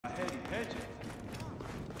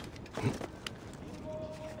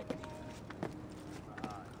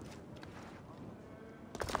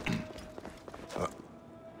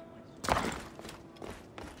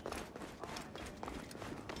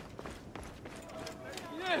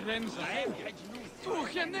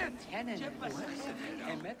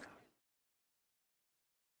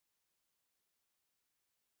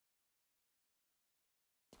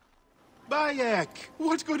Bayek,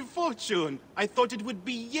 what good fortune! I thought it would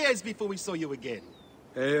be years before we saw you again.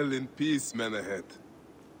 Hail in peace, Menahet.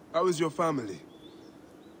 How is your family?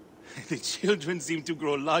 The children seem to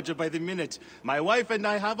grow larger by the minute. My wife and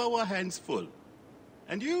I have our hands full.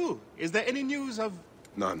 And you? Is there any news of...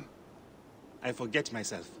 None. I forget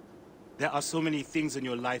myself. There are so many things in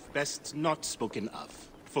your life best not spoken of.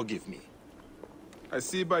 Forgive me. I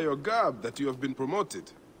see by your garb that you have been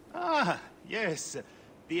promoted. Ah, yes.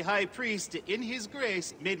 The High Priest, in his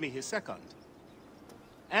grace, made me his second.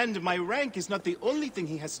 And my rank is not the only thing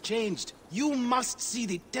he has changed. You must see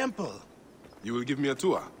the temple. You will give me a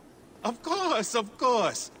tour? Of course, of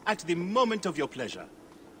course. At the moment of your pleasure.